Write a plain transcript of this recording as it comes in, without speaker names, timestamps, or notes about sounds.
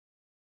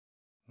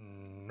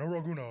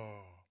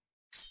Raguna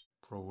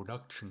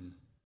Production.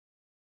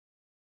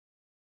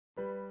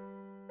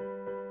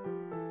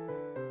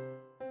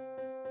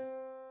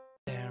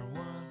 There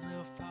was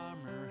a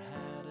farmer,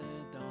 had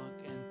a dog,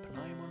 and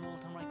pneumon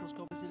all-time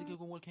microscope silica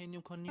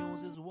volcanium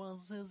coniosis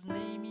was his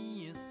name.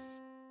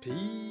 Is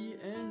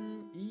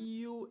PNEUMONOULTRAMICROSCOPICOvolcanium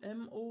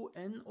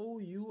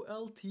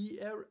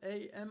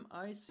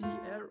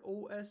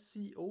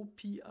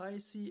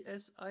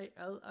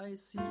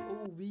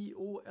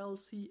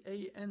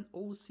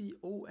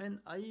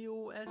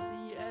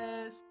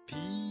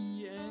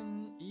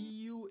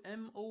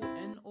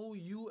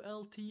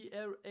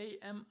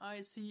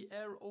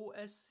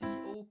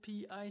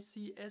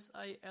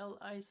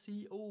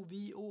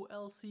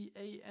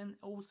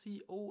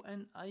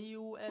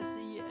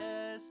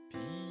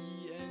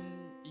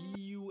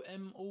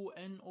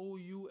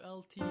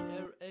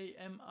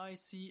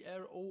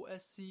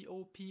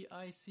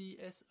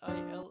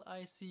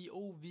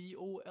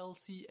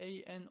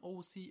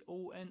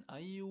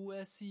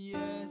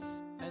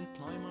and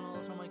pneumon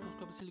ultra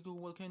microscope silica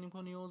volcanium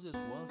coniosis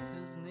was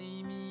his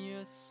name.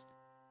 Yes.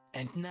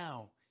 And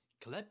now,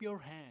 clap your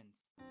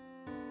hands.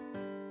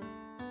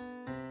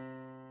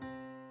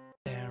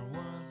 There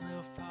was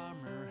a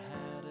farmer,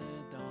 had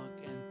a dog,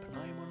 and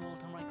pneumon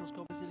all-time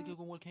microscope silica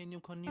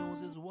volcanium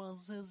coniosis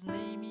was his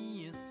name.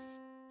 Is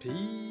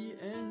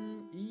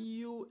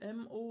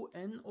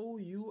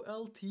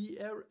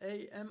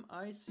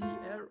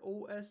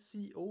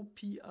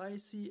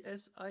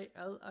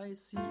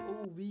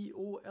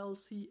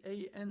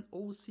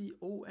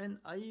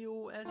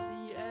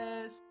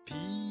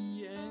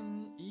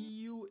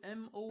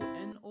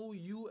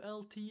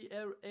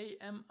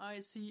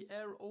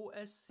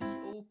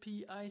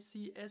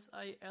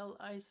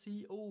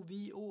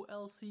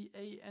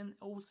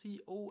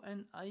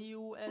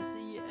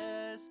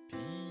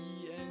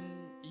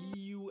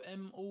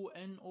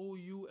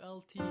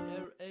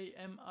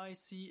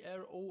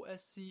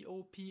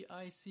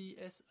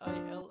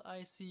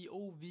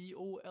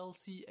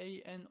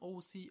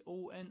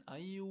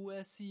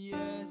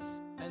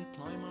and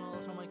pneumon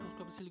ultra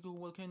microscope silica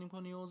volcanium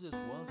coniosis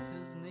was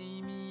his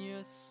name.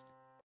 Yes.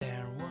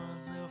 There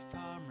was a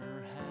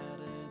farmer, had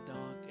a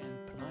dog, and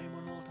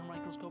pneumon ultra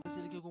microscope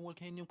silica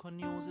volcanium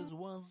coniosis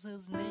was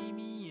his name.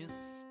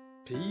 Yes.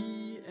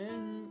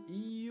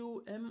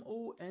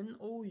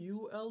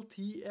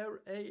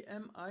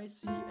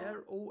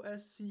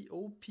 And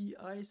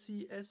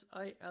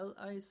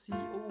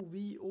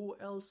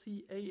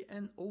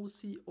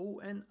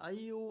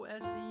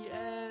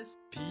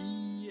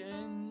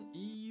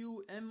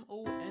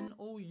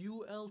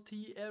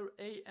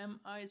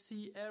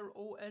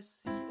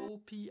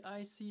pneumon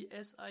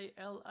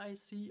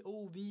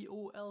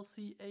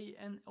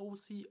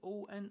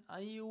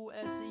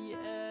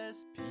ultra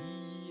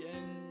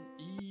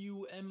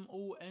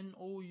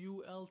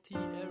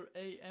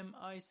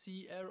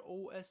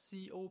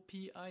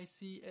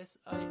microscope silica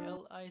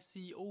volcanium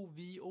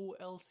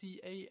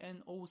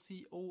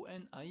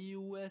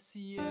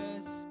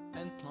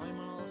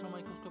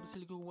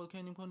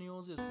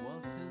coniosis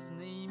was his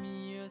name.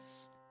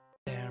 Yes.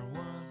 There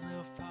was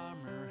a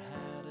farmer,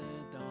 had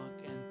a dog,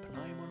 and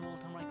pneumon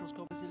ultra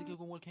microscope silica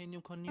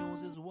volcanium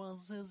coniosis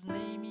was his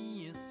name.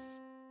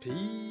 Yes.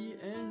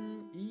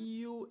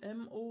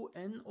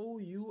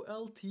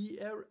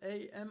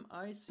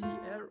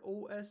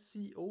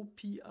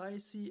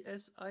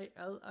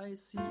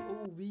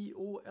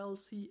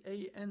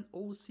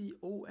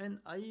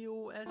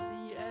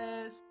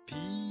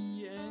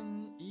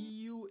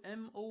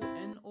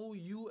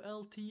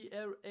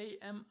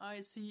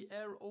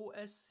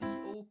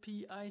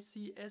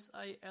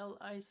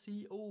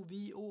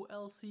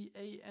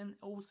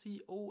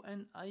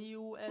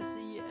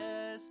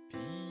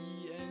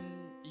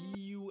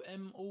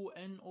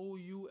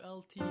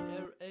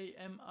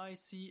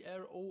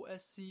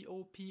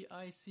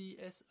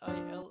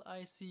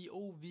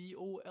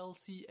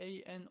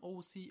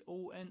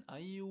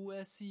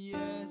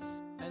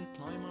 And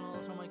pneumon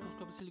ultra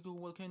microscope silica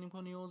volcanium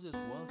coniosis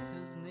was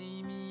his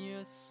name.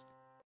 Yes.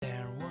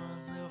 There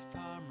was a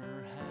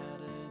farmer,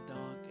 had a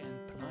dog,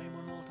 and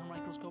pneumon ultra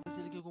microscope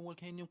silica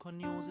volcanium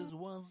coniosis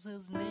was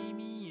his name.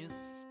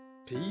 Yes.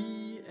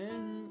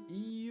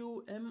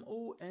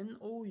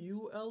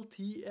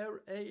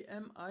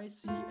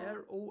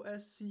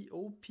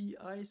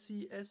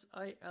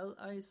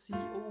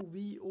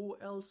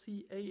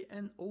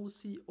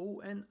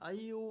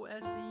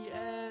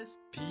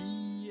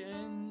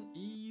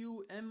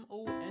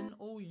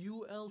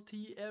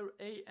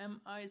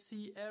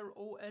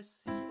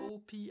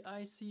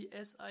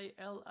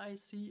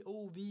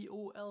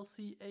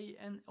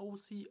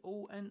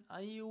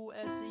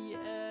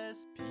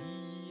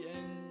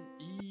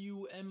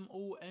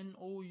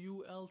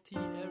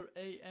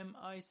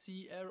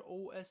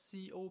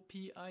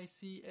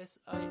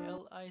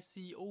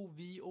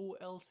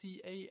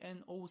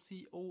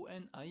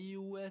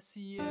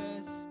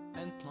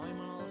 And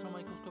pneumon ultra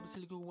microscope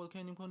silica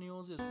volcanium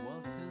coniosis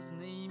was his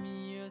name.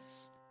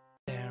 Yes.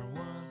 There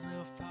was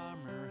a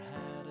farmer,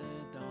 had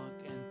a dog,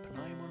 and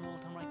pneumon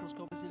ultra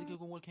microscopic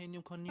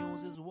volcanium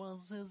coniosis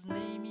was his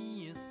name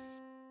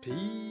is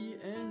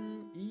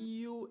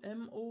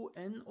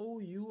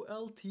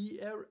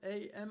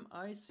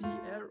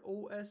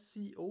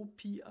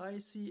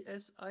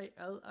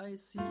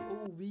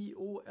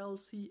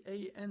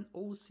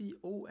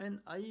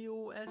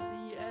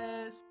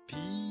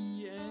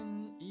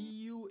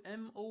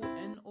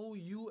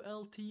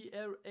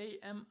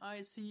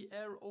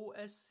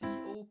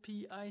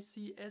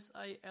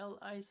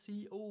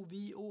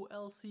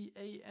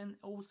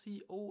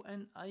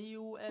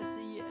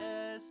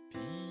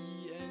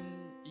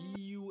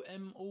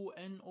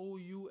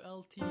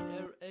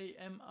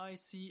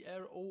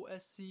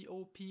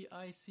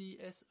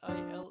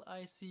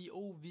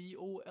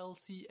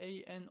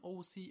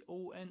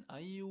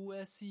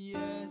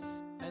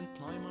and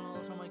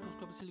Plymouth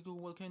ultramicroscopic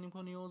silicovolcanic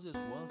coniosis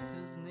was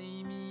his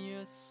name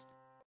is.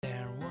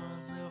 There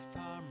was a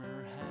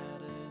farmer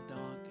had a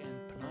dog,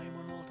 and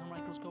Plymouth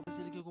ultramicroscopic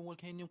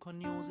silicovolcanic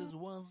coniosis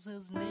was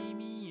his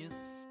name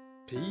is.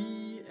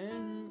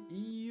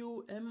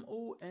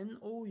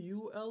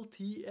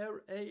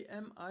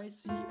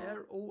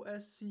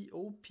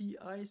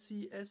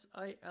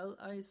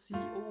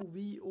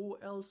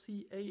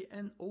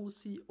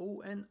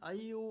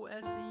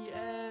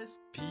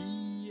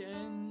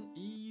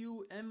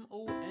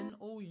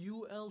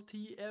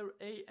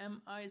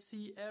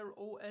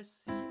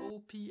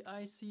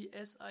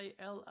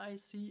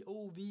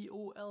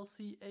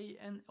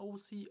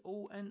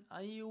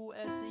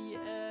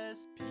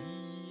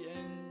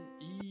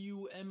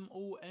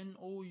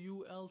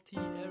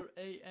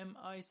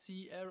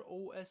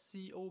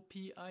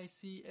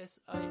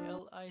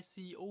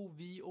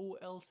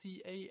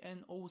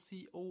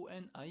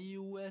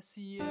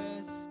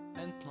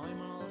 And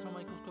Plymouth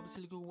ultramicroscopic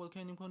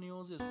silicovolcanic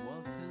coniosis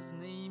was his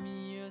name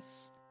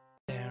is.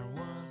 There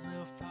was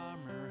a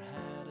farmer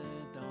had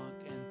a dog,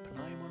 and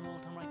Plymouth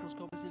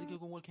ultramicroscopic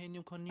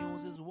silicovolcanic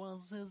coniosis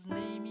was his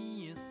name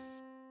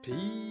is.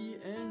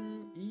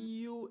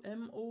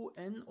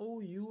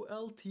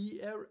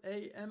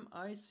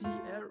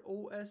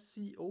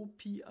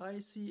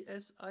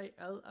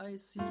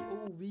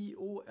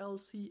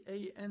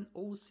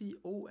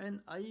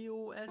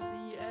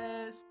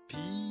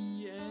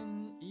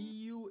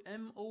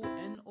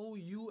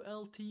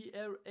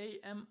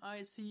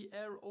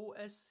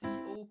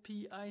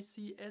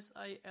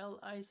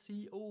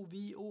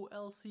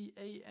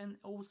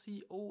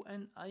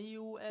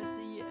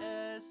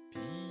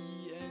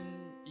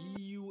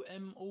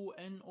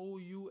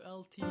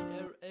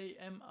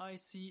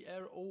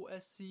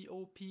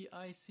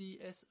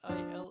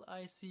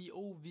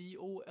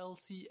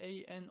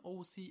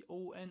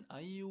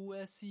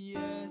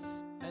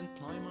 And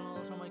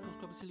Plymouth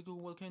ultramicroscopic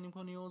silicovolcanic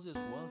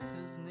coniosis was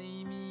his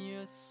name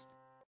is.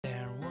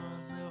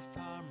 There was a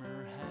farmer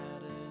had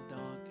a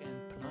dog,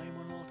 and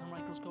Plymouth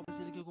ultramicroscopic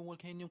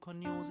silicovolcanic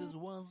coniosis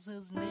was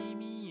his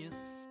name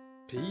is.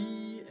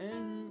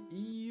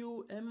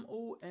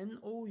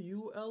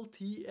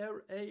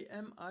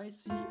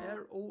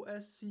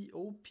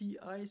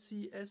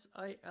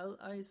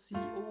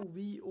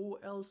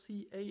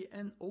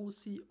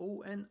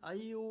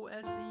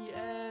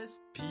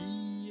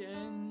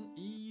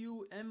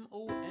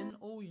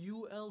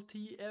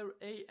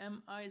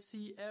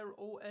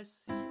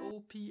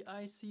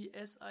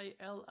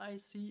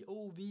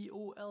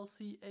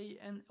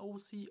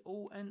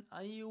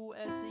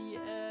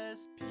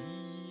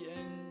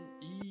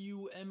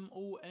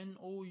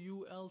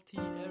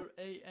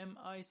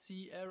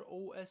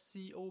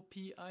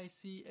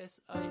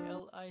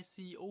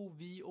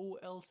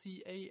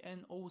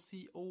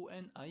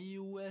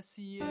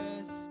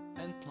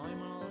 And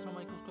Plymouth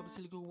ultramicroscopic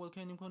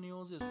silicovolcanic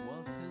coniosis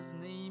was his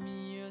name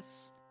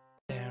is.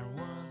 There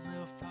was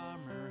a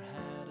farmer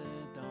had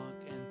a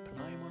dog, and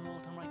Plymouth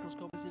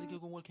ultramicroscopic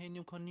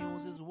silicovolcanic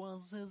coniosis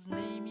was his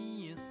name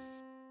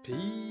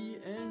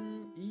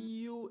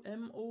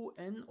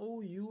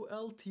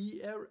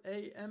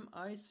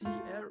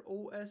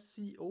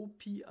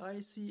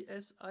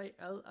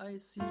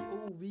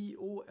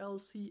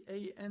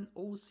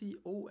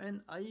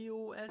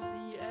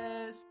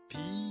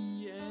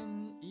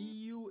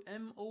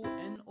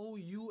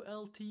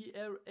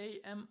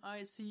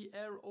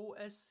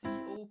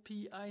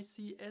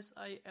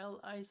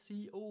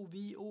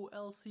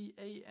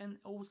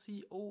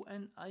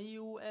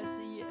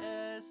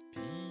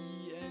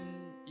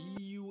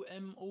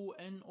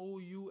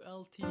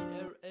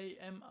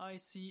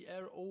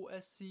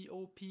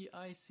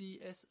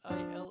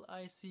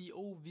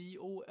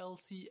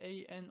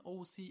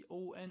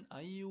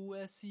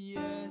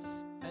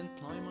And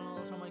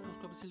Plymouth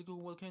ultramicroscopic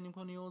silicovolcanic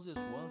coniosis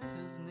was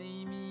his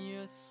name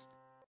is.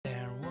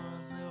 There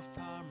was a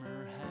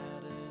farmer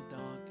had a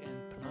dog,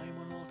 and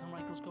Plymouth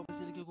ultramicroscopic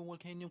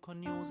silicovolcanic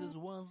coniosis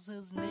was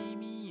his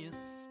name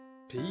is.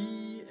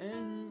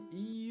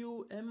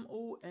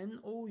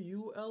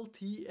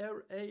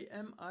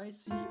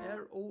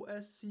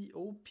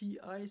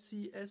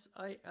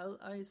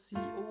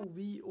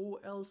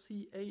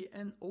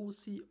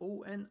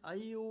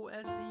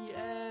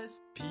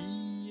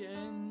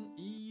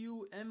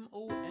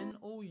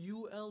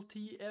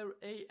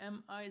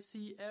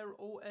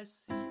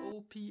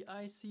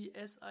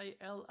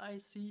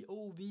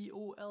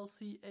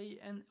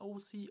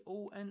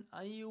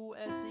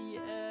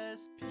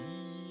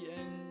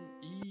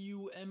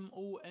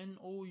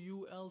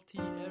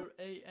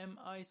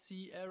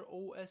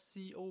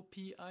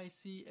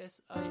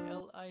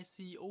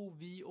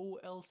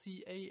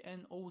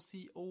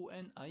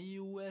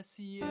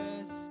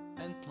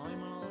 And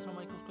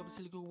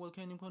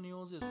Volcanium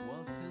Cornelius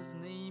was his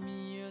name,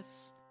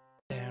 yes.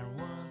 There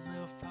was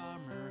a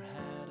farmer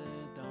had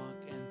a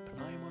dog, and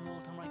Pneumon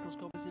all-time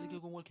microscope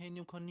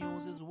Volcanium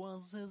Cornelius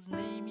was his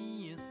name,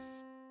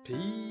 yes.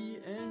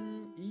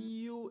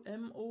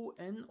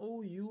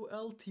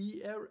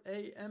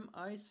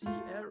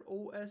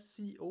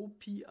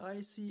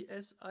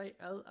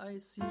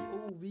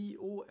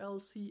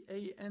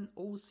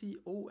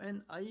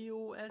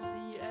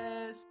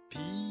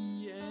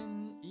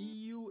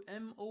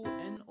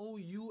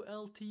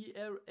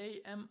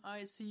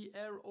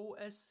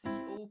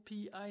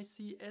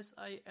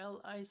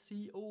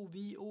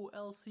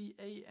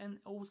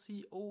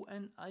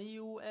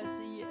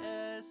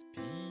 P-N-E-U-M-O-N-O-U-L-T-R-A-M-I-C-R-O-S-C-O-P-I-C-S-I-L-I-C-O-V-O-L-C-A-N-O-C-O-N-I-U-S-E-S.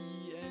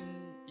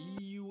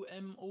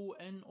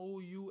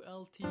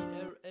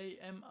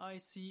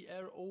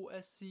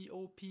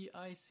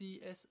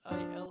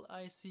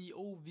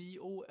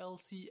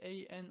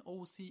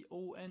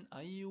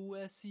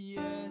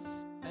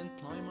 And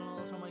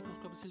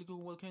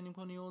Volcanium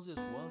Cornelius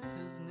was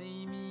his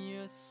name,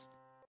 yes.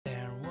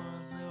 There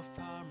was a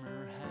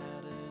farmer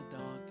had a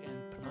dog,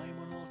 and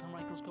Pneumon all-time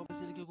microscope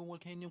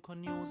Volcanium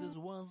Cornelius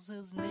was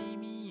his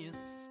name,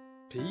 yes.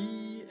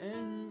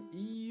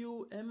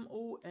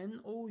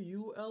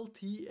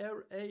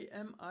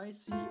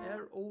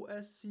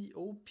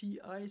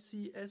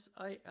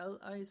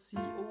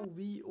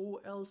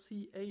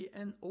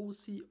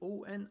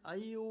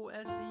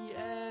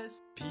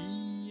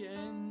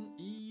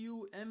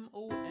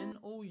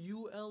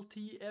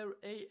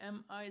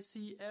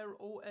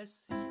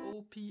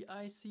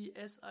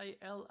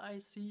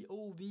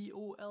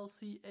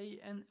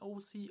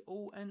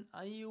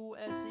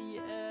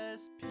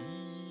 P-N-E-U-M-O-N-O-U-L-T-R-A-M-I-C-R-O-S-C-O-P-I-C-S-I-L-I-C-O-V-O-L-C-A-N-O-C-O-N-I-U-S-E-S. P-N-E-U-M-O-N-O-U-L-T-R-A-M-I-C-R-O-S-C-O-P-I-C-S-I-L-I-C-O-V-O-L-C-A-N-O-C-O-N-I-U-S-E-S.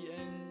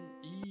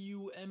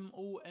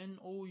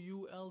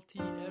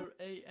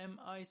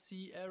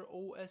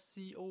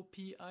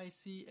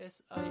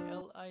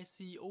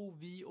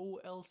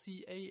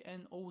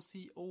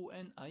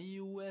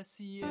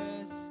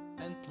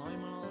 And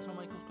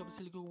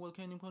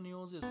Volcanium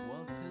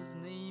was his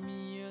name,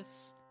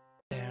 yes.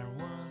 There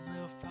was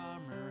a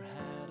farmer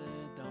had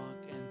a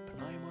dog, and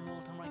Pneumon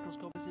all-time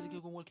microscope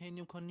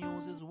Volcanium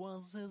Cornelius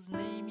was his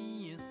name,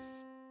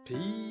 yes.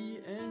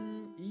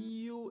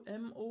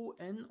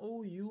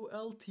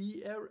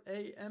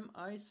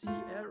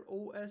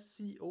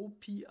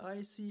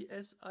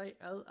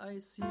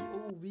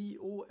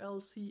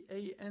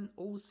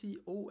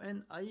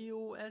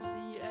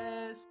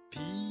 P-N-E-U-M-O-N-O-U-L-T-R-A-M-I-C-R-O-S-C-O-P-I-C-S-I-L-I-C-O-V-O-L-C-A-N-O-C-O-N-I-U-S-E-S.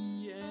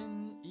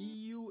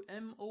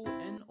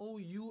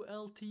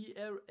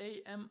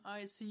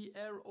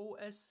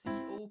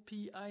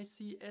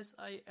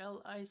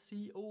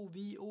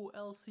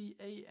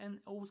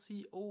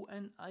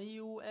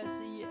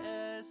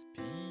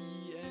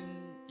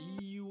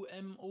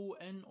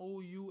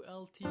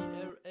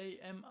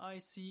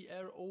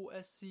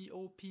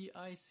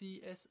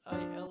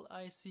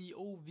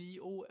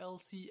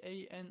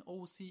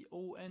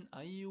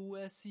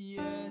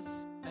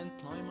 And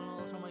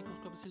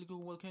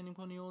Volcanium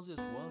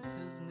was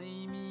his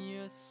name,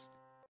 yes.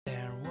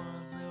 There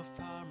was a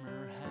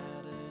farmer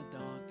had a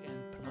dog,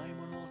 and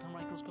Pneumon all-time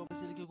microscope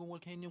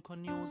Volcanium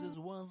Cornelius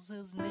was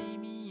his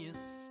name,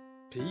 yes.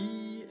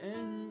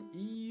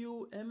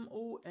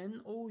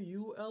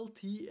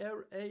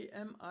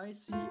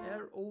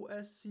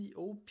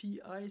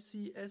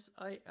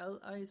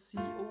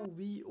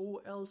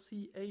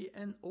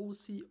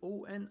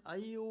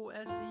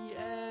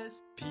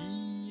 P-N-E-U-M-O-N-O-U-L-T-R-A-M-I-C-R-O-S-C-O-P-I-C-S-I-L-I-C-O-V-O-L-C-A-N-O-C-O-N-I-U-S-E-S.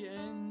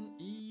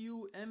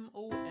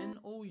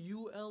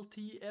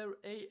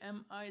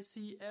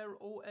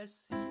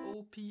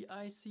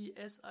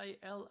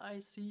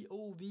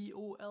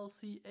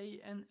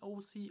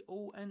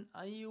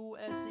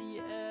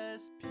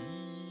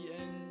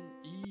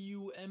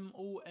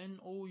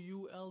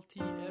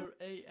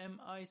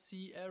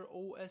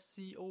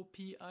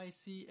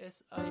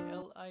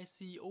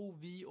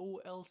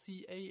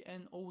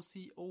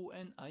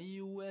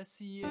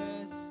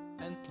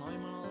 And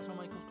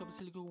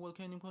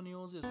Volcanium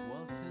Cornelius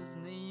was his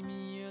name,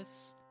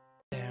 yes.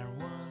 There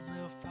was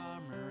a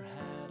farmer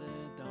had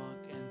a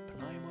dog, and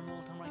Pneumon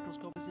all-time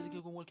microscope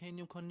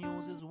Volcanium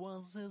Cornelius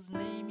was his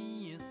name,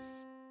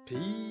 yes.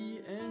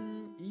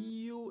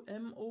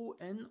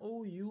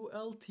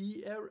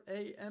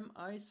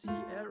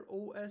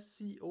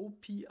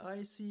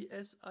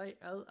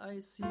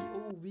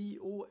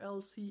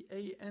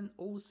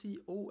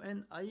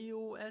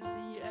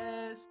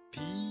 P-N-E-U-M-O-N-O-U-L-T-R-A-M-I-C-R-O-S-C-O-P-I-C-S-I-L-I-C-O-V-O-L-C-A-N-O-C-O-N-I-U-S-E-S.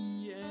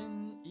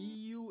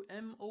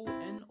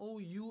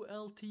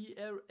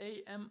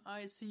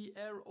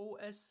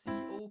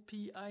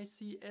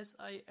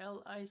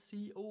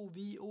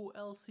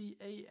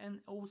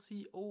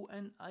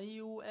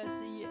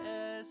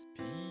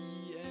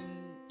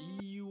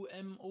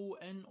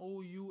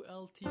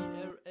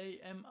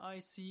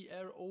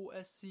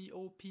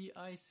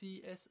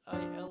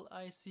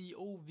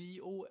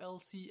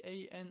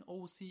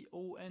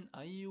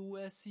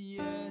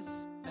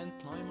 and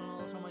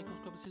Plymouth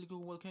microscope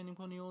silico volcanic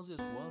coniosis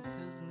was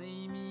his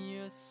name,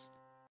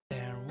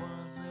 There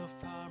was a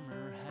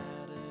farmer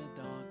had a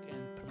dog,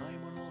 and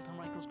Plymouth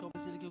microscope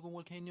silico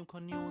volcanic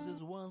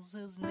coniosis was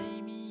his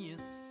name,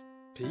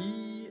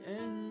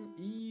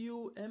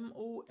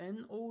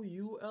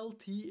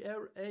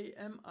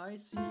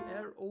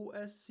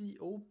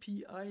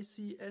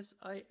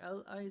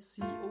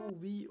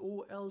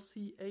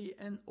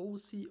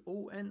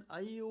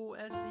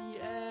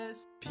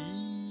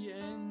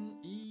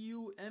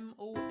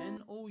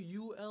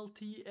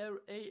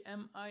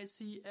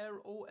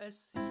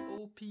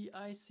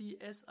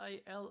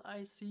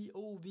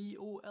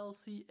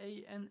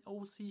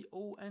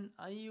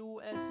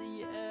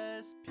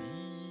 P-N-E-U-M-O-N-O-U-L-T-R-A-M-I-C-R-O-S-C-O-P-I-C-S-I-L-I-C-O-V-O-L-C-A-N-O-C-O-N-I-U-S-E-S,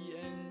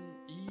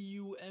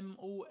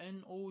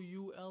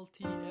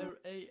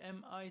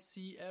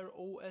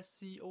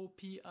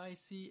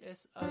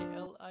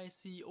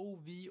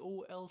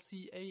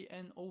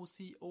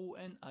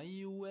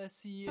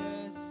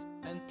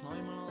 and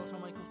Plymouth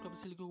microscope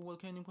silico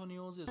volcanic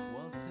coniosis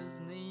was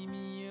his name,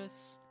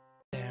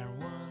 There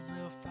was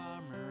a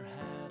farmer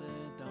had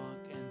a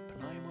dog, and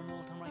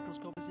Plymouth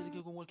microscope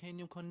silico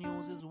volcanic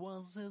coniosis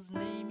was his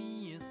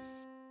name,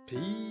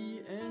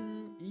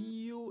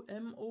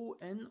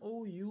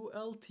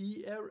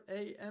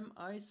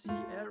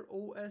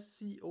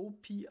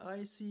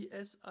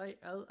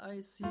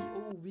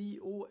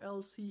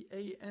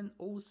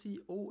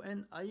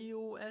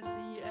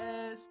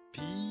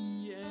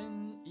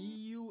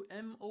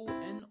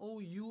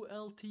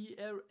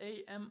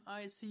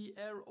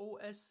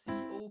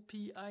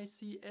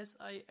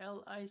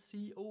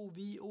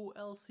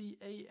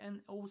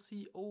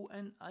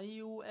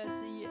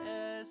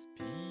 P-N-E-U-M-O-N-O-U-L-T-R-A-M-I-C-R-O-S-C-O-P-I-C-S-I-L-I-C-O-V-O-L-C-A-N-O-C-O-N-I-U-S-E-S,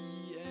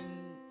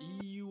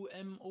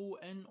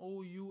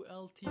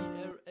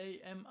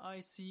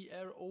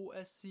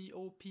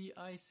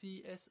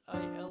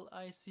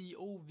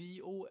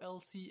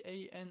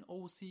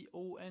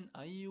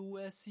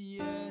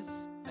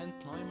 and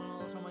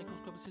Plymouth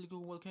microscope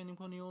silico volcanic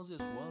coniosis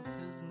was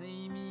his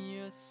name,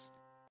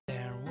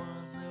 There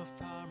was a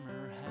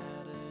farmer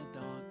had a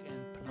dog,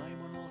 and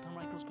Plymouth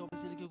microscope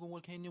silico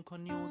volcanic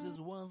coniosis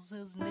was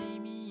his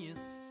name,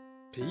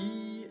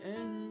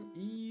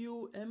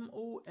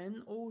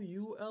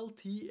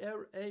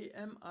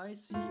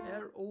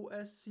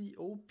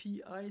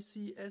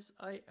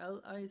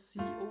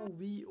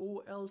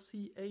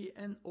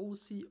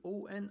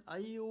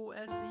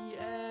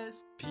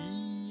 P-N-E-U-M-O-N-O-U-L-T-R-A-M-I-C-R-O-S-C-O-P-I-C-S-I-L-I-C-O-V-O-L-C-A-N-O-C-O-N-I-U-S-E-S,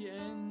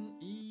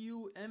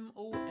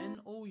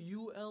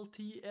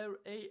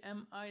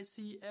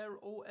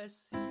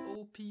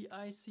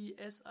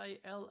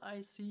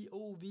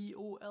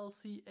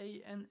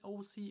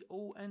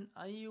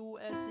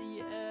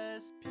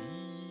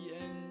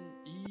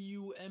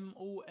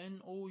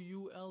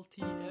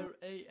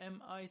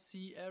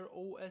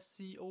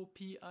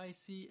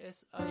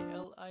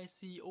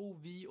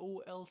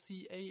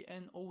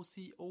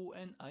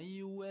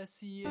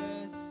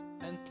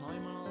 and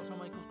Plymouth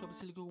microscope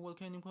silico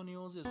volcanic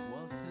coniosis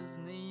was his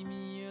name,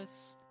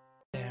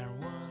 There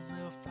was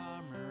a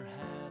farmer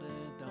had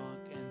a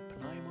dog, and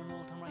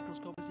Plymouth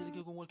microscope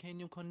silico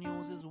volcanic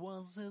coniosis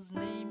was his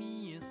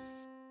name,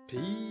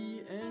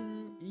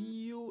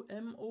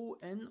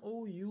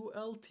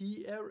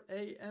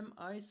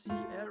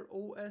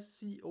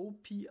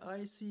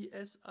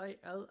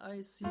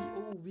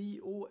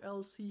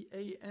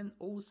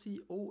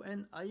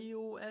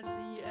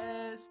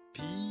 P-N-E-U-M-O-N-O-U-L-T-R-A-M-I-C-R-O-S-C-O-P-I-C-S-I-L-I-C-O-V-O-L-C-A-N-O-C-O-N-I-U-S-E-S,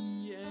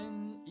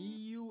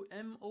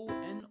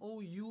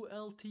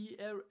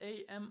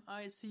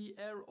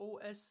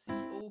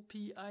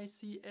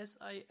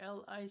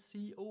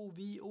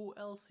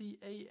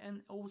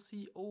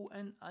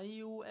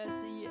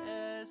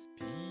 P-N-E-U-M-O-N-O-U-L-T-R-A-M-I-C-R-O-S-C-O-P-I-C-S-I-L-I-C-O-V-O-L-C-A-N-O-C-O-N-I-U-S-E-S,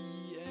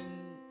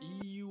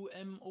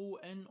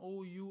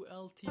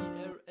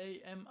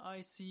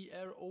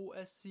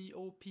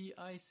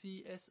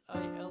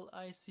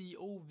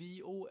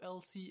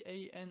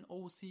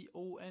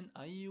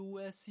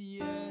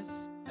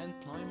 and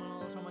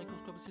Plymouth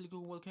microscope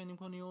silico volcanic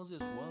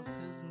coniosis was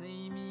his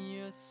name,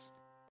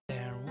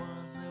 There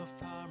was a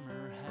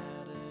farmer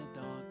had a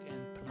dog,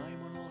 and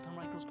Plymouth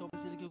microscope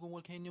silico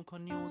volcanic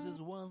coniosis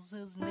was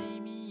his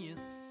name,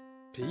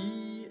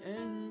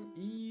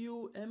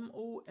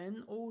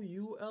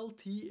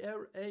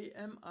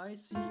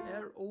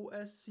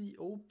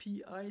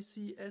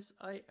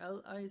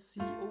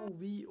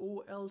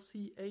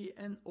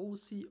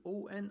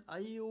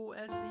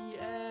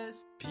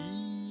 P-N-E-U-M-O-N-O-U-L-T-R-A-M-I-C-R-O-S-C-O-P-I-C-S-I-L-I-C-O-V-O-L-C-A-N-O-C-O-N-I-U-S-E-S,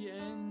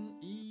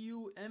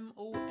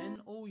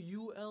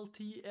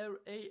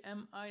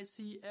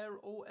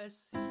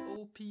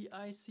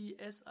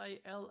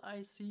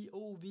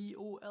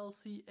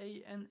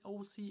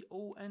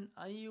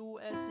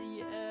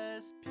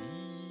 P-N-E-U-M-O-N-O-U-L-T-R-A-M-I-C-R-O-S-C-O-P-I-C-S-I-L-I-C-O-V-O-L-C-A-N-O-C-O-N-I-U-S-E-S,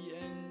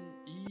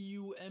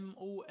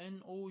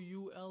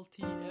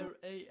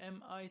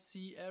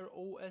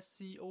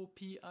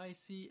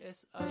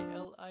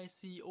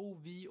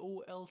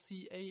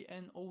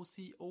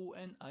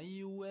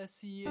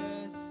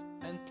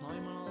 and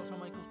Plymouth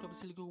microscope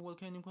silico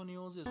volcanic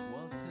coniosis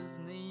was his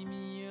name,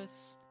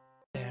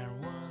 There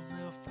was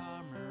a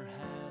farmer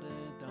had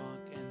a dog,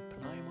 and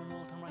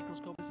Plymouth microscope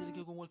microscope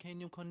silica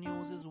volcanium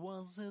coniosis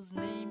was his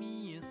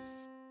name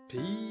is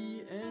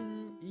Pneumoconioses.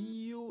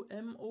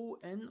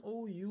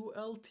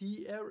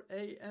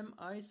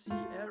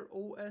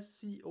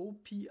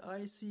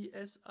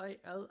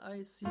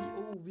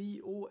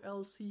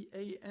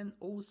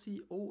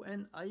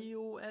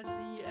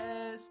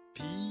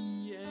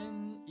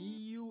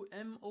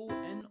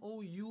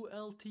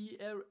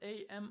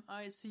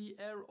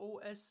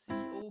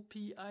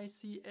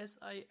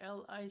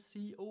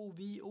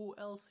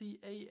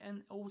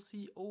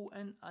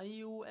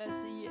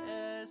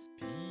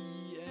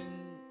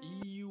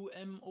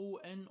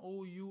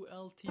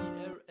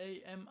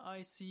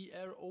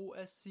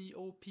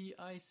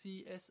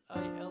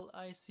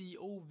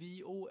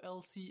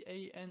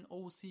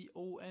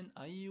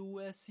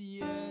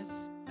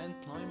 And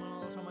climb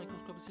on ultra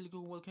microscope silica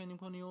volcanium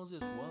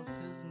coniosis was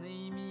his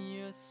name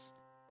is.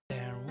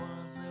 There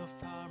was a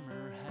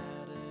farmer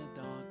had a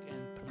dog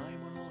and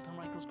pneumon ultra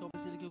microscope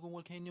silica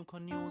volcanium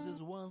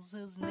coniosis was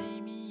his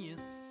name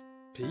is.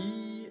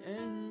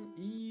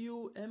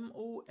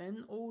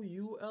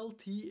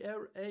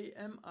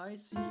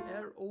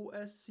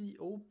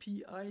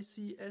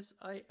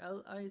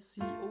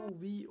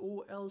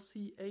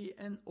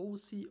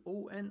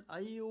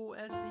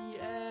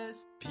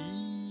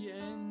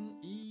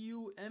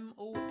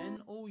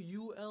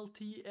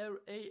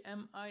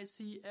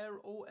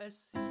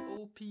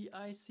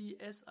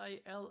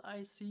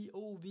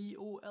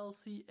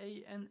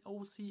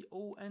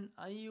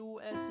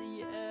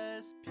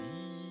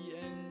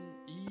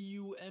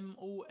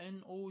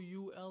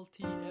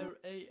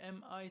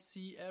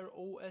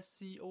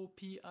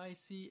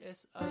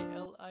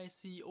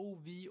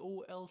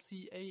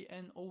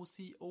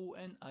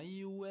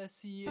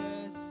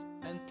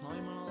 And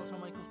climb on ultra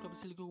microscope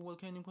silica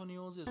volcanium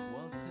coniosis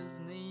was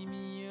his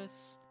name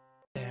is.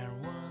 There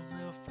was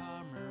a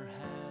farmer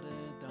had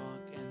a dog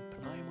and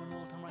pneumon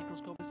ultra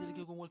microscope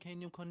silica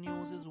volcanium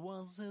coniosis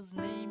was his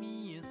name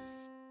is.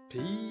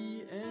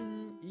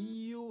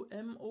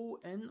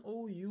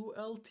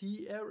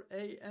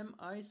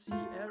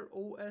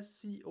 And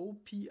climb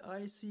on ultra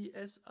microscope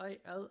silica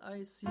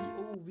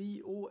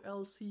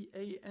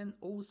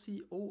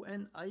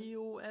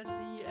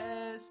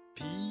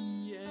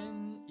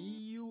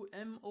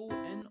volcanium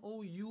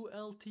coniosis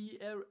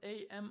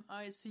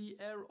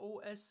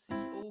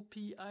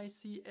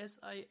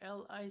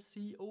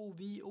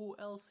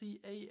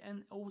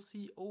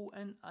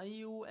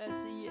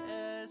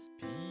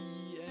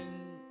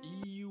was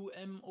his name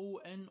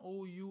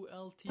is. There was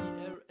a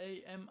farmer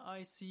had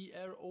a dog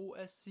and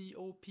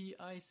pneumon ultra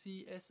microscope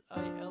silica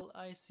volcanium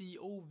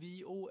coniosis was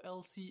his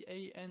name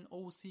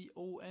is.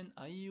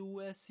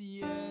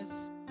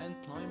 And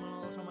climb on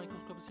ultra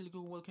microscope silica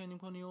volcanium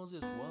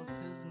coniosis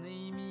was his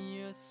name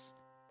is.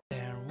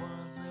 There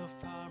was a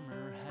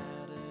farmer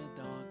had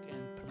a dog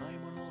and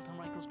pneumon ultra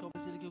microscope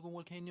silica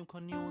volcanium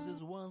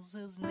coniosis was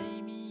his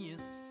name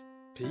is.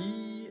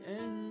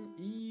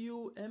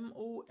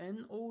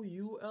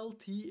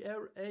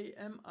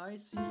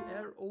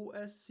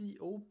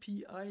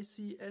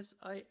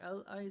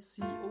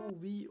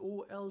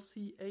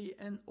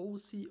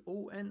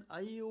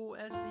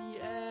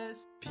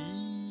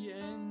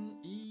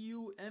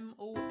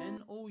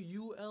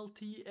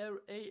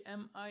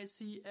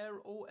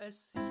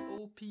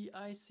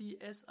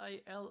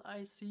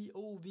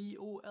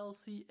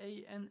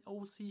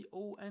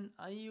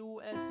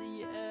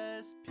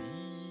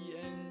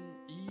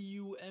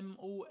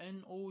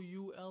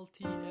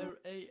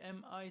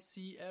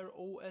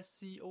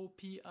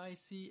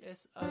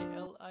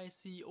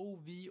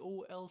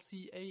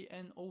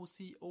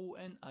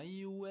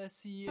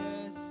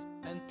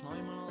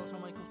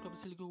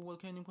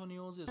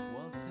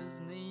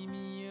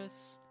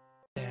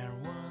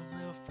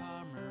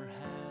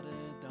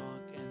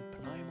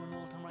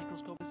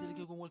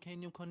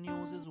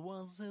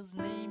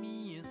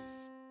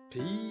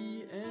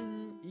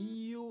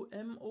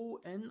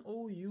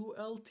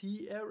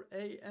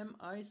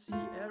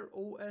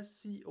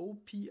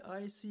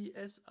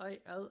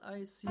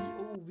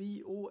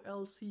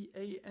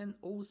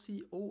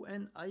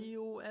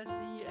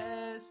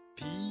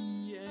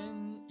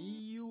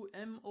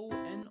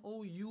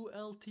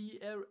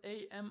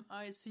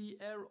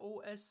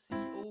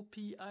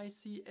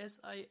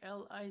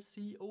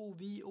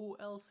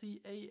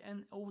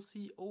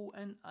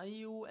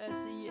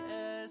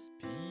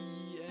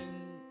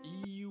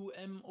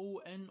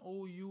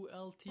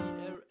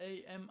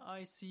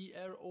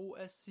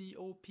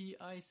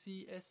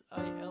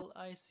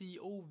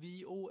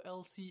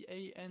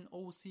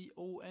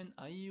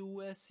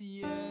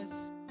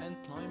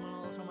 And climb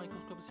on ultra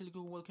microscope silica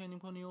volcanium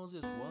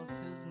coniosis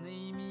was his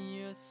name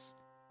is.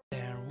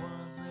 There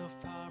was a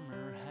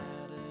farmer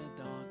had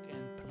a dog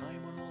and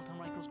pneumon ultra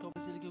microscope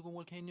silica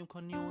volcanium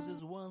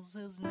coniosis was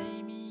his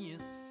name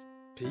is.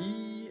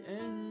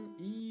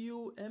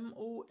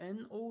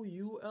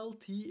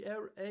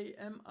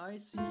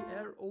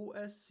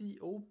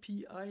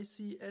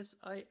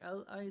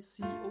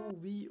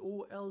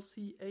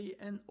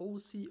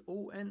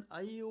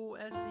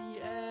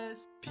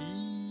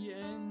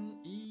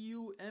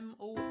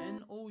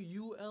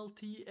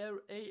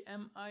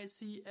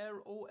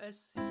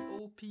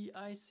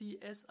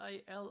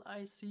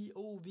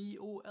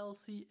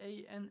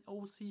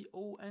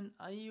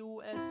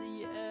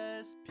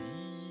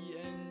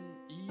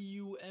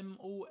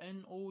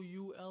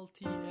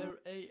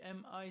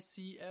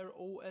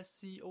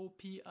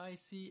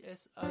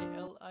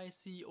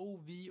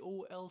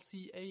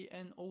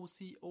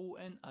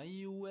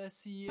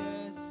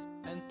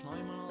 and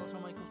Plymouth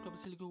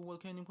Microscopic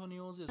Volcanic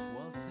Coniosis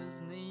was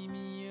his name.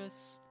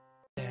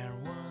 There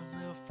was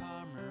a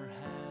farmer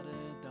had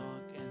a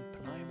dog and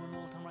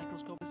Plymouth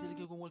Microscopic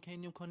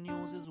Volcanic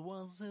Coniosis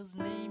was his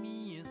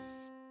name.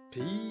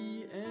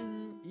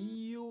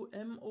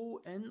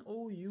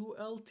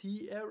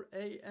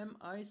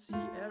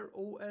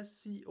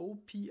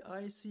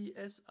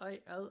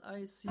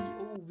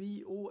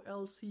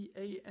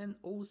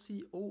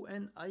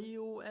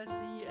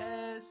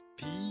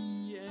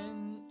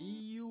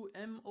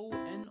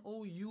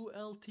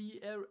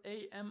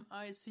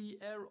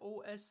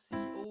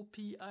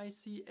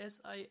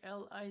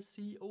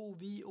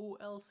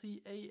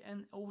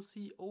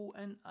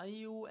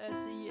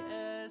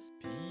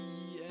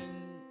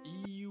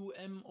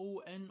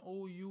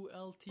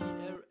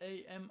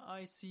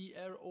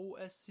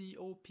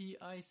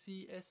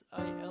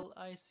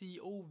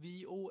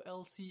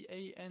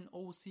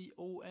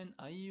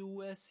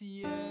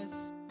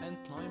 P-N-E-U-M-O-N-O-U-L-T-R-A-M-I-C-R-O-S-C-O-P-I-C-S-I-L-I-C-O-V-O-L-C-A-N-O-C-O-N-I-U-S-E-S and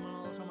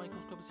Plymouth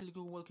Microscopic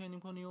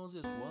Volcanic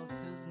Coniosis was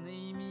his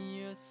name.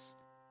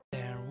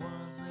 There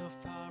was a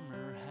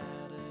farmer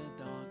had a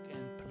dog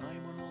and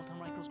Plymouth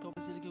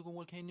Microscopic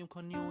Volcanic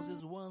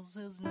Coniosis was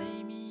his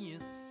name.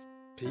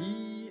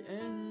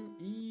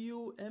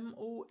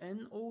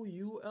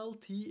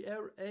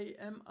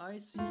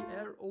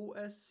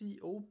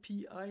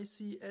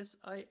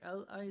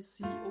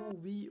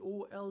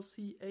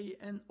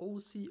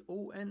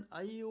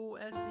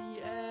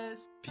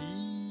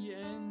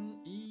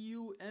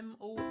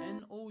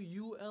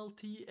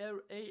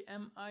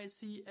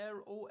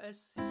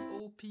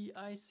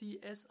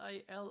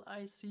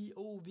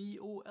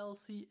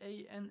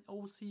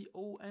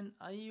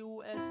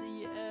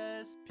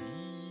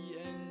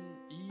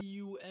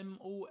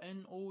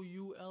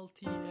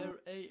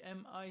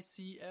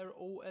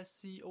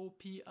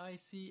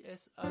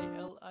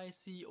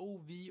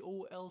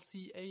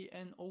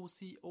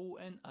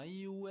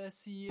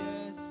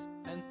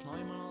 and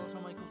Plymouth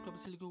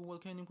Microscopic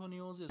Volcanic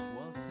Coniosis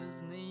was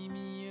his name.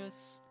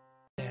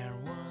 There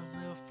was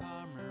a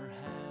farmer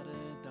had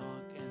a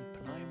dog and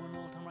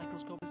Plymouth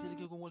Microscopic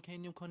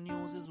Volcanic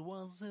Coniosis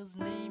was his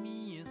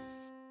name.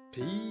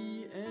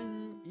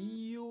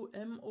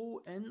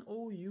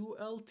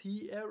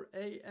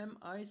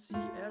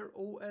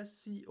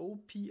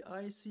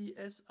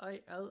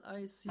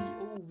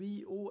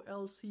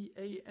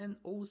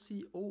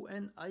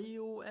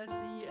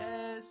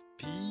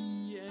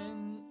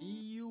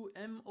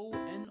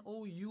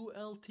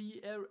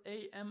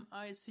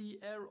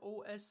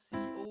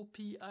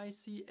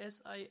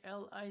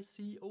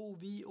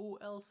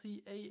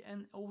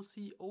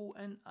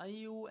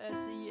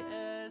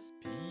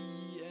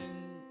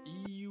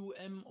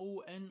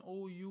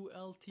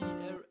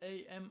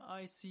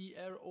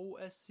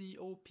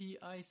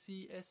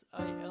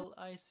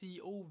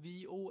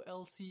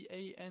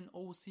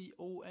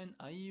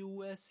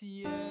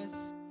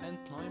 and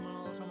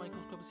Plymouth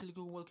Microscopic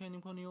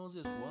Volcanic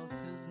Coniosis was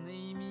his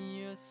name.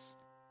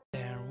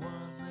 There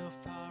was a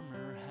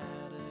farmer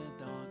had a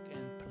dog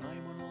and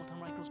Plymouth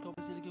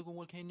Microscopic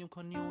Volcanic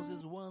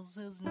Coniosis was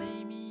his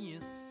name.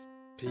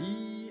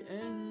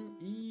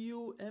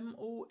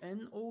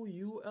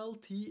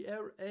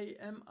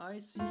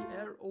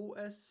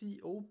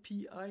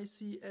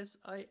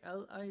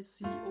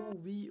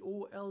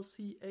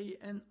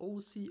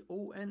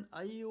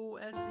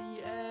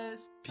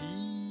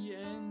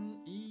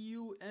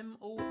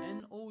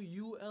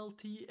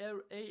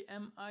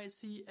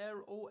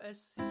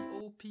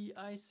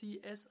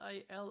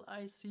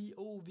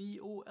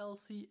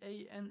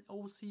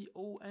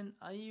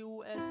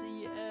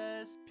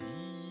 P-N-E-U-M-O-N-O-U-L-T-R-A-M-I-C-R-O-S-C-O-P-I-C-S-I-L-I-C-O-V-O-L-C-A-N-O-C-O-N-I-U-S-E-S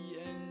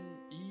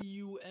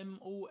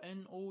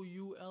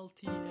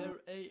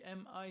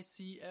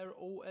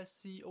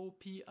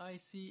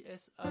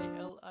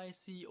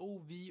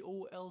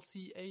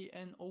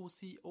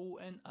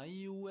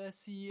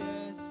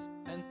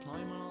and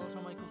Plymouth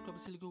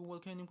Microscopic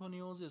Volcanic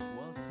Coniosis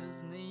was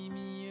his name.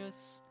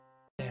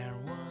 There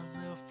was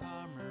a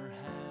farmer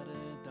had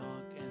a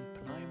dog and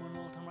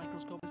Plymouth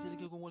Microscopic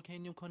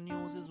Volcanic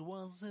Coniosis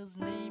was his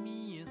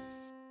name.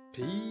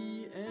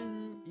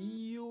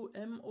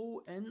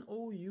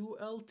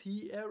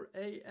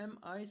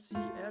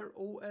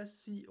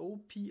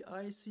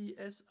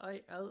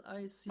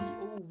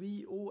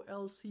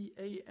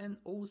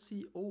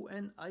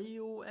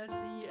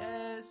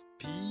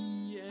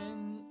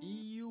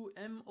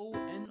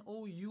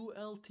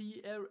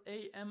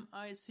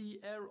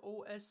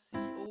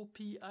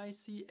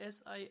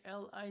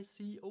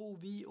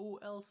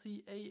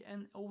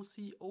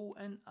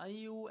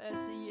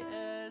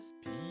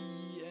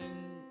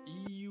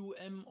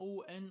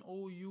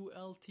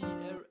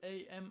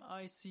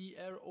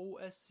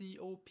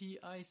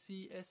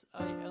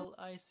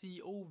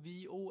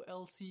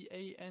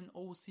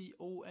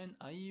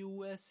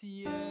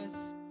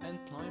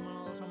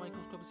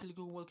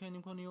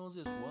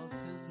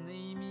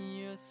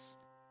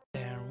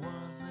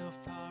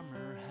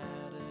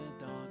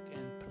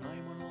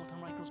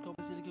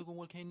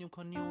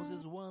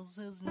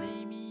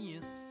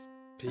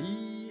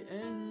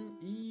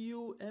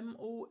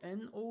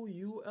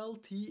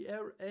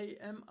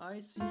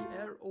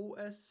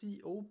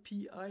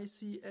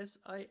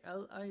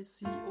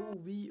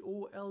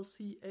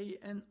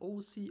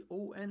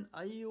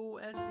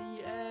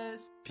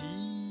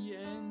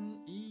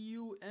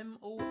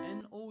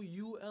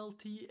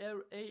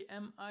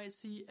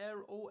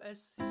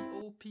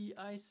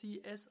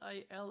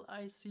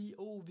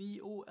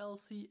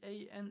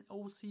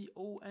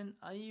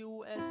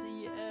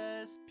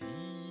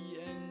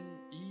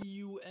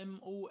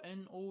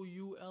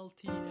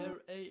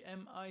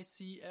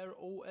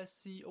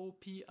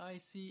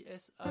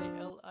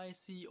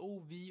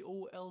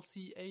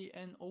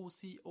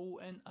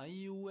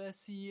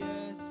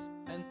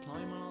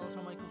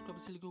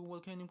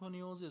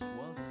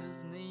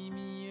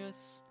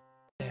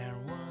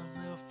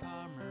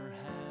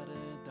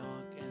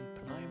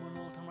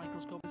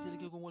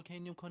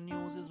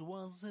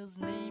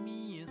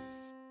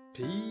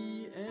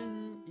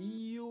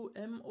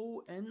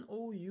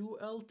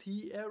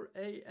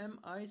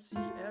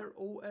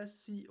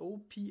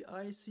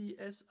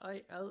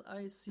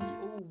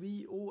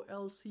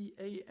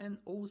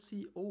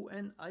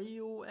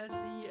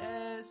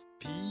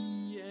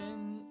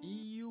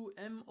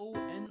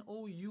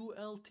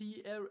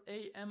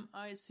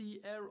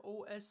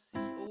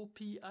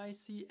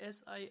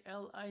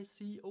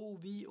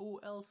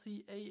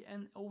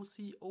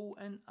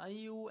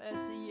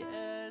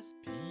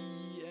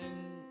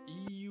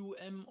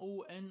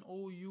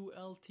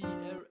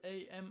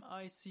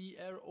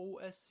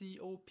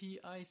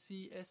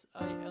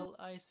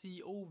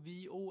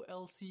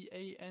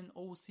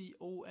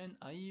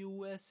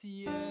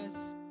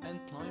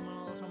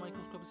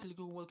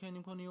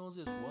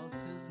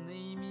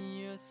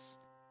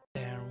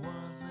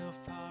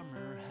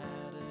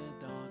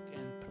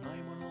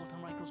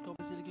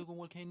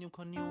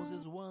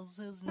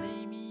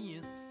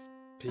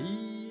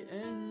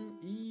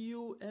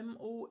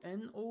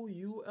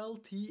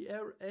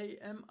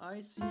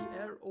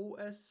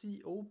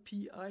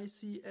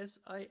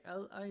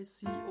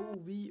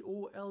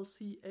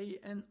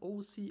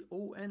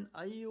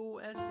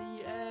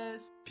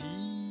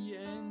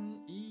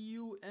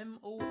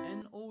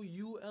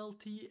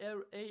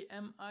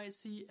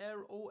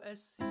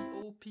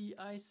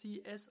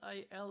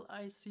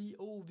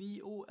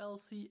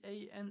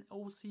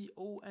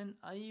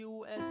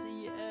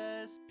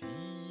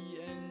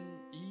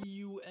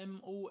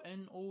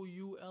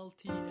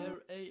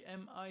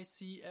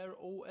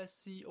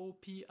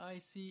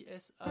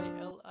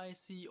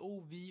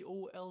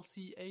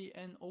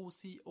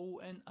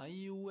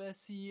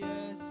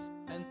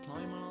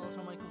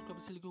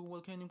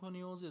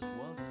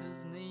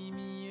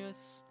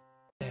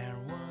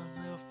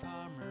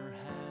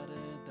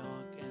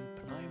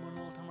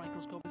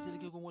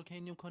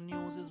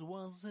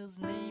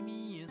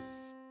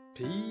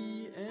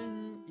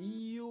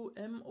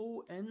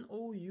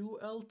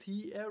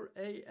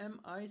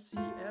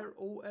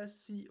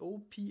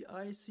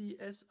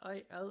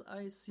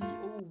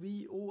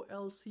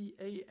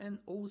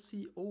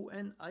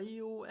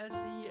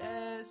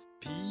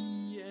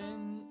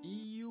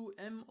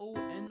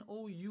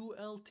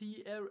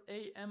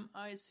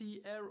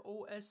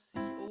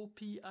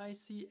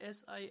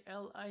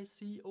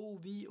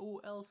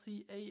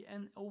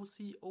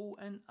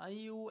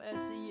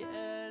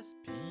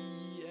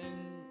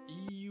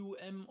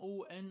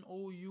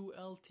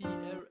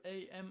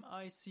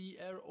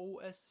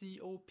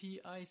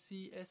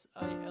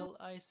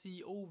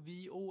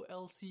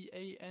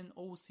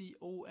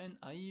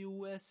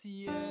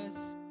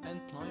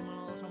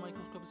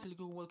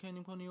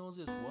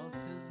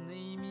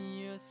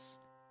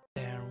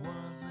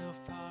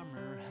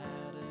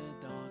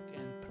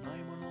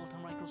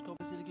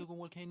 microscope silicon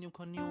volcanium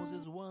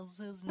coniosis was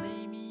his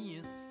name,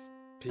 yes.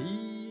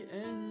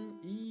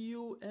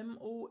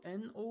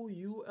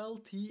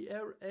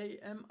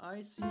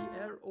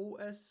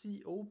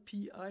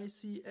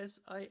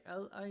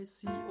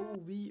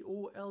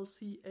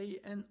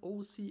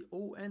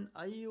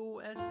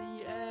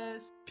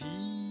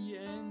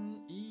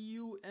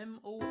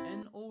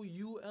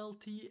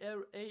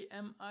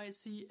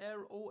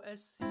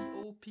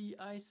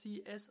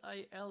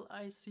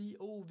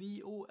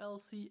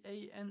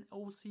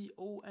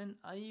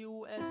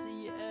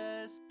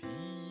 P-N-E-U-M-O-N-O-U-L-T-R-A-M-I-C-R-O-S-C-O-P-I-C-S-I-L-I-C-O-V-O-L-C-A-N-O-C-O-N-I-O-S-E-S.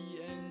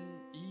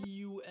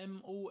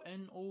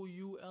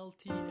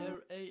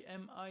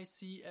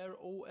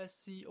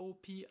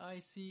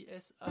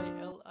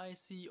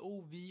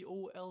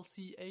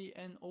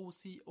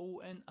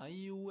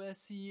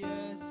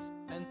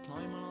 And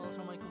Plymouth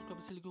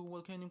microscopic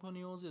volcanic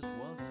coniosis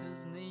was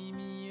his name,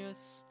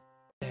 yes.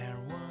 There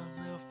was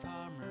a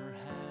farmer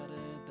had a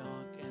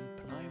dog, and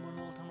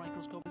Plymouth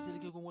microscopic microscope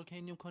silicon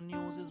volcanium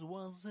coniosis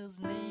was his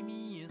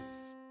name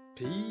is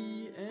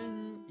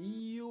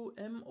Pneumoltramicroscopicsilicon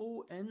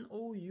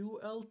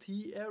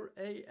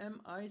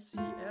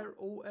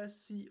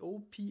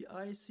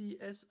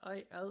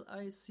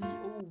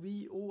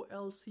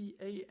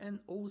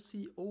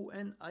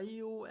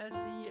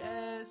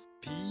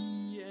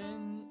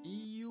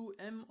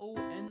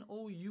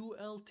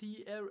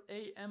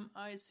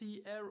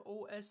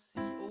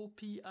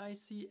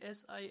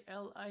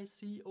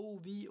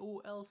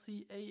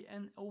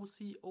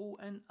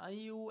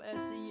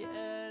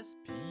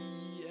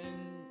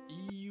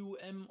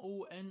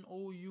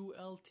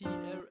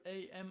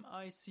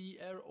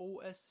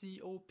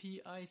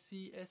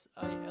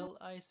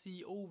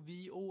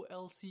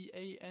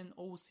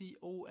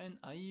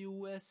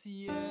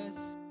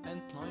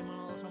and Plyman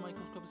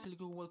ultramicroscopic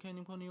silicon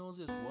volcanium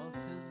coniosis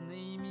was his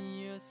name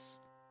is.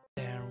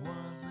 There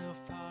was a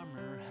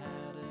farmer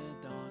had a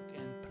dog,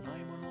 and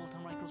Plyman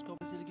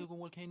ultramicroscopic silicon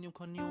volcanium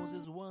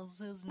coniosis was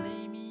his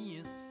name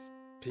is.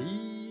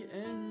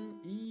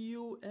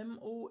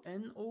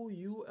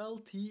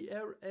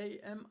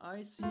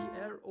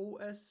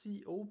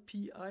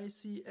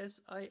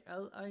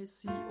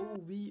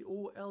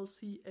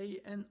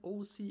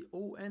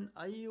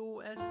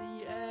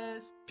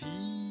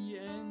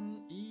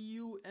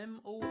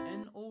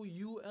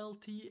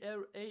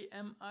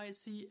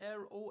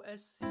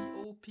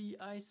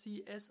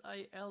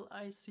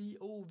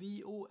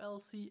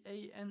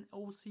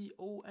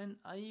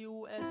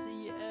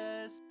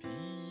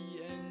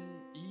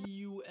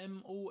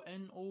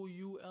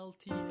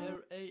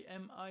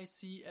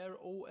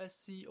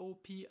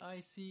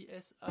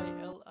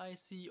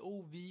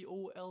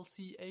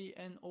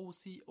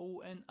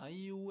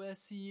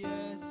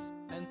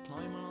 And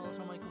Plyman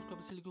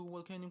ultramicroscopic silicon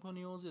volcanium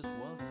coniosis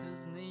was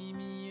his name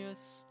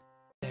is.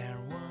 There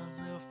was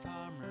a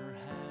farmer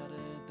had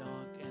a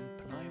dog, and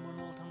Plyman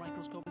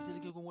ultramicroscopic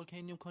silicon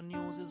volcanium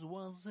coniosis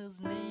was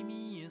his name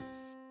is.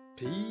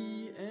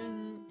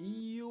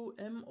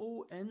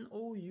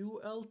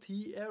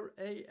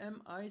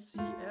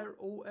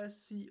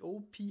 And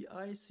Plyman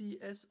ultramicroscopic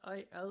silicon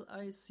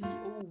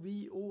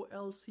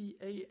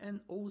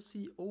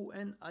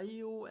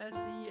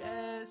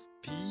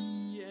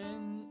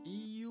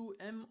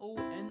volcanium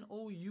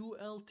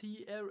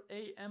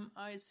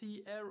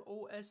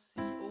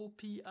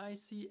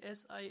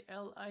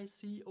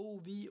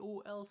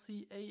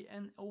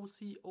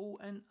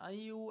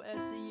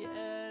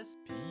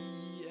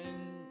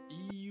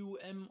was his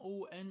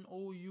name is.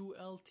 There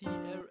was a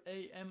farmer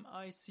had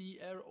a dog,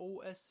 and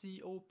Plyman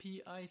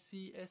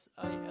ultramicroscopic silicon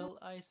volcanium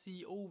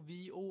coniosis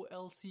was his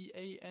name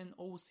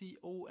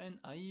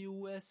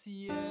is.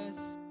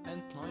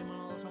 And Plyman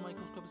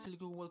ultramicroscopic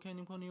silicon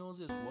volcanium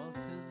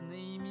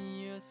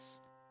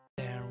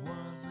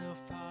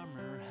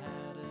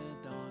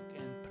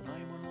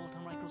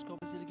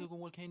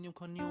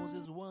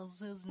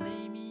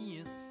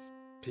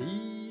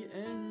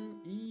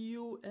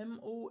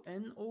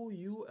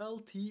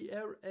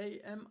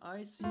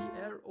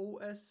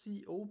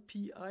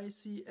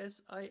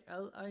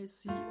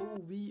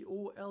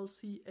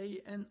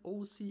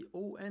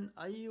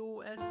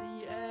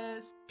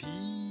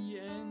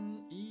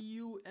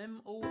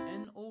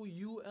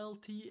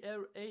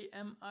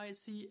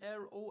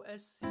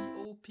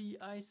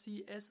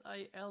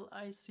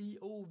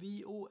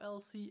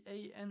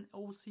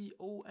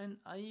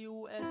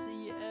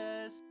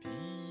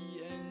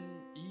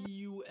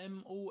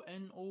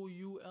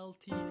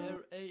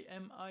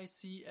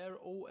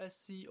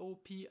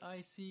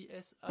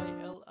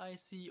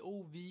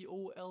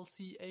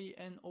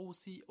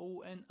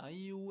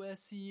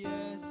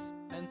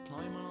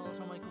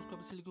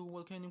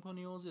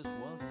coniosis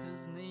was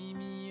his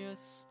name is.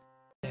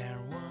 There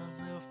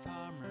was a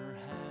farmer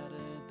had a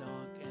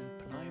dog,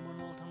 and Plyman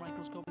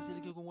ultramicroscopic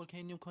silicon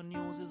volcanium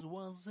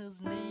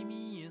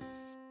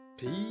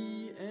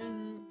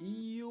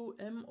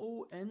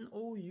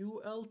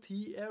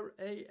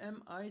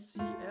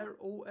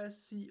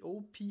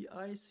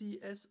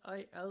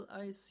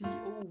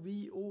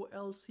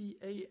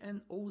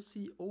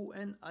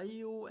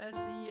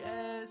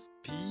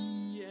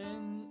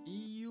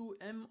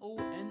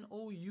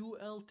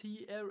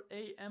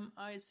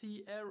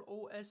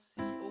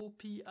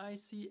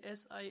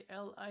was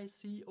his name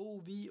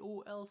is.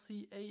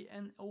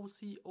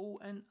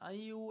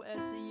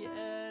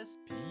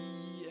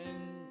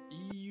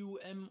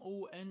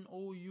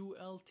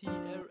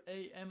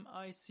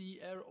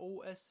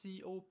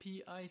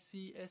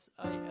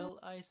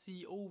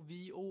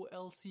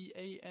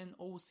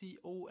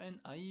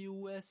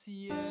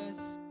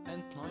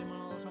 And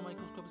Plyman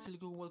ultramicroscopic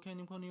silicon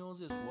volcanium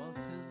coniosis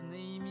was his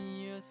name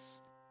is.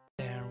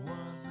 There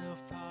was a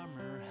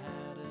farmer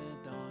had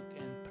a dog,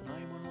 and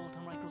Plyman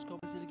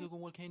ultramicroscopic silicon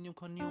volcanium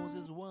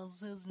coniosis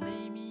was his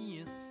name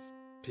is.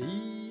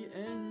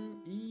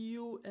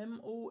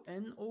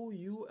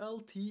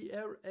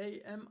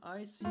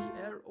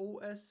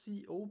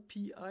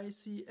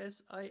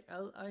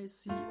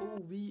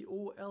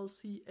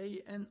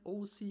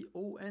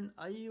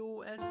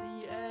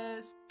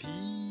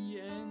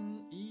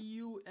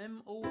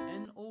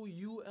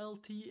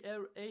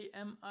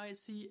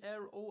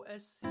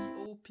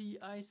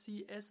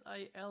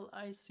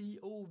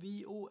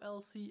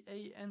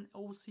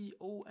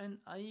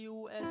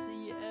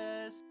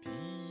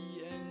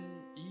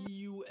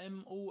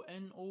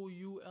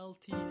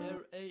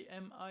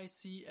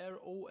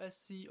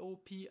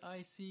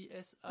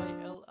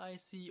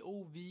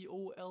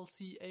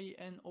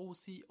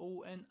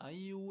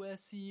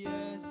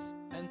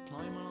 and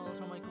Plymouth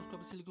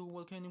microscope silico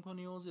volcanic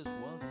news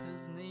was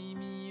his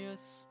name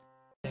is.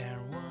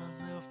 There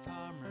was a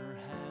farmer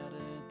had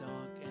a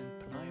dog and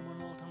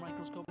Plymouth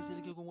microscope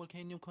silico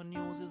volcanic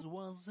news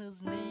was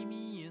his name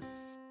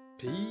is.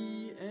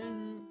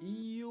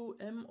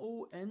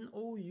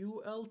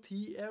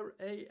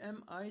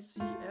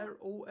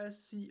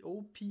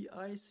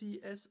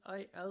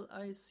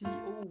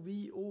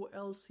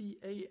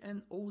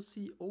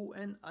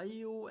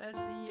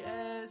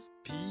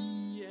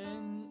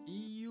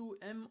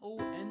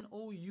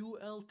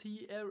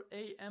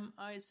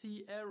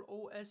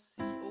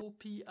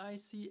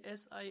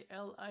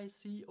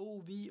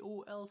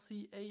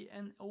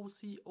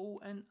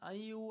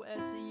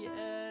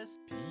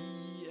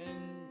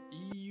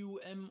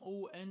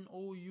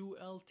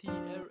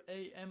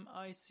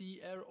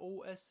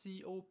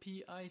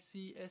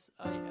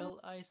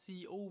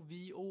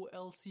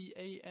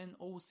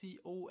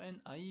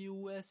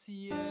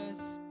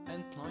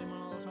 and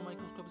Plymouth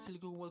microscope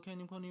silico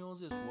volcanic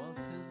news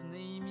was his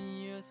name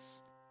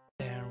is.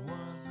 There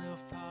was a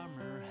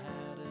farmer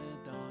had a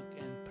dog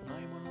and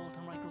Plymouth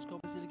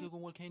microscope silico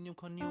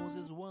volcanic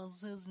news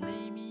was his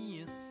name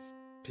is.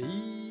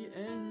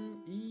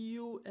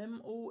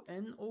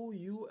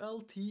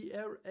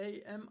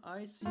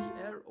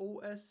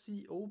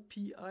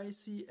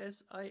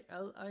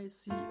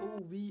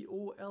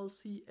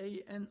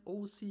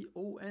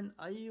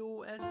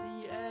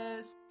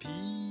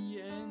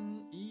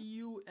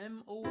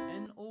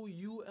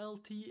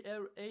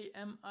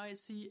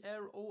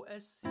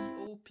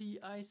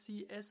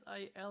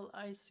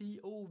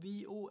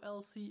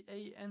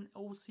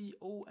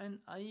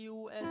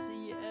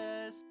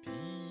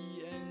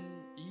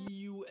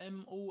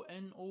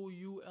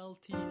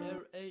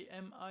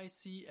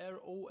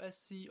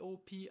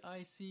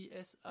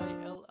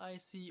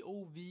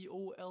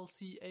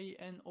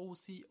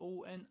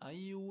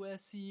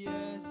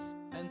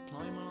 and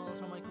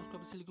Plymouth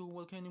microscope silico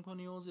volcanic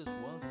news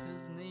was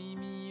his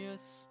name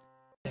is.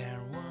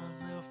 There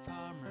was a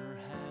farmer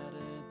had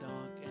a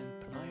dog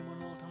and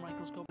Plymouth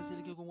microscope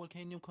silico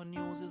volcanic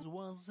news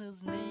was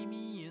his name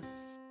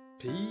is.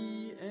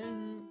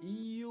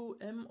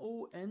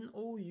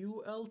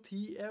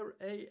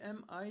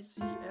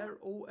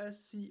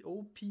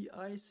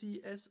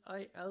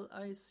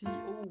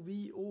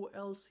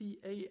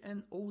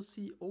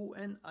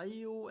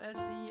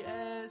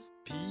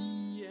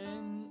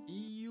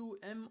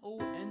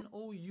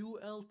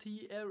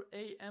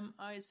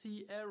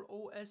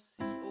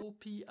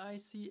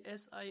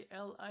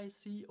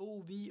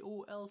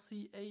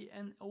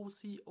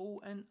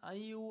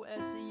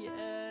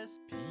 P-N-E-U-M-O-N-O-U-L-T-R-A-M-I-C-R-O-S-C-O-P-I-C-S-I-L-I-C-O-V-O-L-C-A-N-O-C-O-N-I-U-S-E-S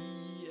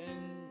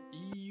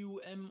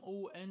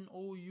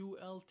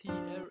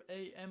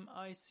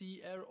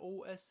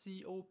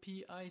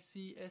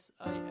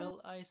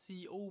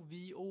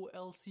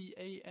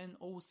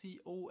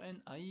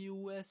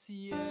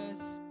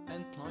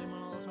and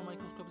Plymouth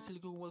microscope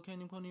silico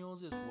volcanic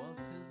news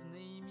was his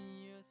name